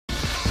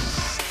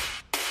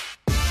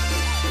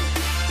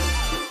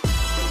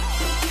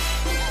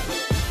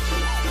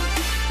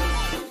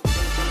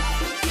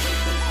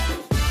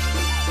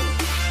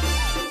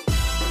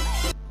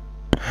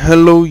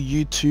Hello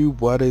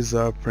YouTube, what is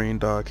up?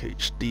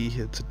 RainDargHD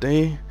here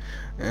today,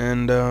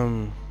 and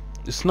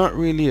it's not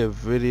really a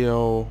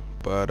video,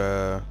 but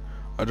I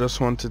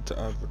just wanted to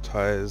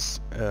advertise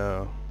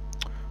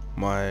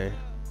my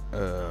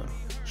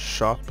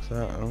shop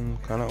that I'm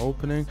kind of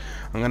opening.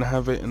 I'm gonna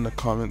have it in the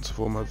comments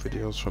for my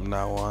videos from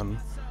now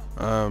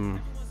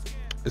on.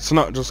 It's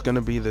not just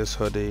gonna be this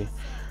hoodie,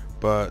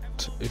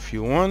 but if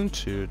you want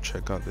to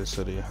check out this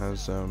hoodie, it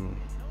has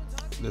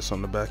this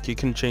on the back. You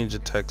can change the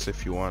text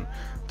if you want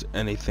to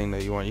anything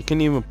that you want. You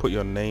can even put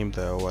your name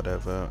there or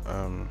whatever.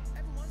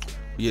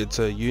 Yeah, it's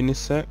a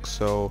unisex,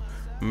 so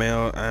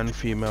male and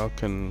female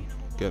can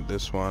get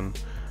this one.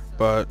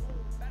 But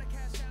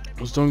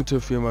I was talking to a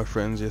few of my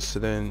friends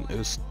yesterday, and it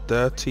was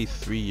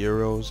 33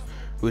 euros,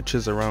 which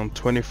is around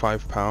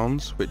 25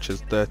 pounds, which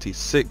is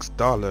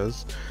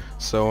 $36.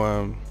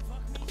 So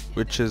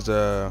which is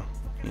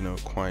you know,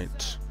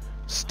 quite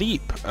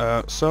steep.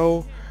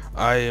 So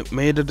I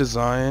made a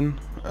design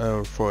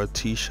for a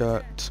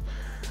t-shirt,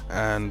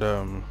 and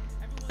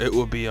it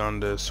will be on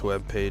this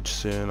web page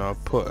soon. I'll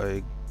put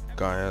a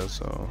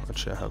Gaiazo.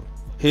 Actually, I have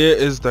here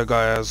is the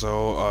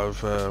Gaiazo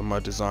of my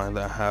design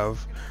that I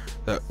have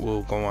that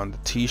will go on the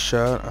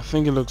t-shirt. I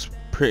think it looks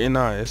pretty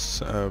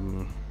nice.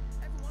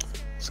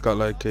 It's got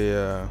like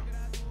a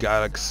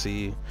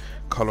galaxy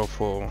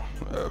colorful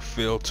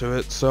feel to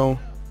it. So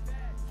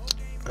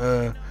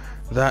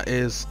that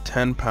is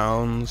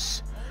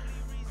 £10,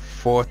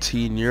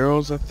 14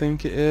 euros I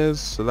think it is,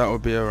 so that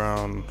would be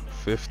around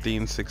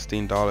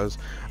 $15-16.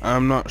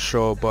 I'm not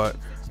sure, but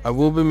I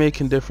will be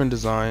making different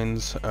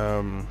designs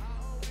coming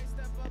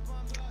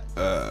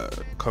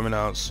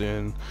out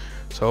soon,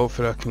 so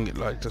hopefully I can get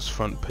like this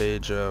front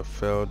page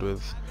filled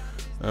with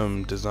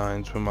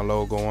designs with my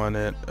logo on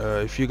it.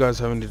 If you guys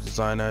have any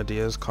design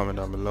ideas, comment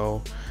down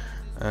below,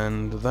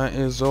 and that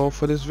is all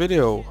for this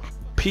video.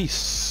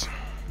 Peace.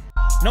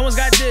 No one's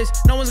got this,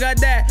 no one's got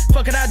that.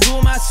 Fuck it, I do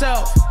it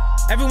myself.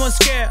 Everyone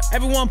scared,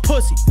 everyone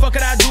pussy. Fuck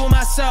it, I do it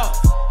myself.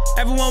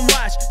 Everyone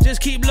watch,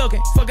 just keep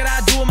looking. Fuck it,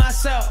 I do it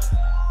myself.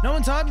 No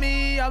one taught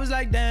me, I was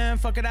like, damn,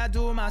 fuck it, I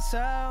do it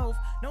myself.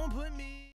 No one put me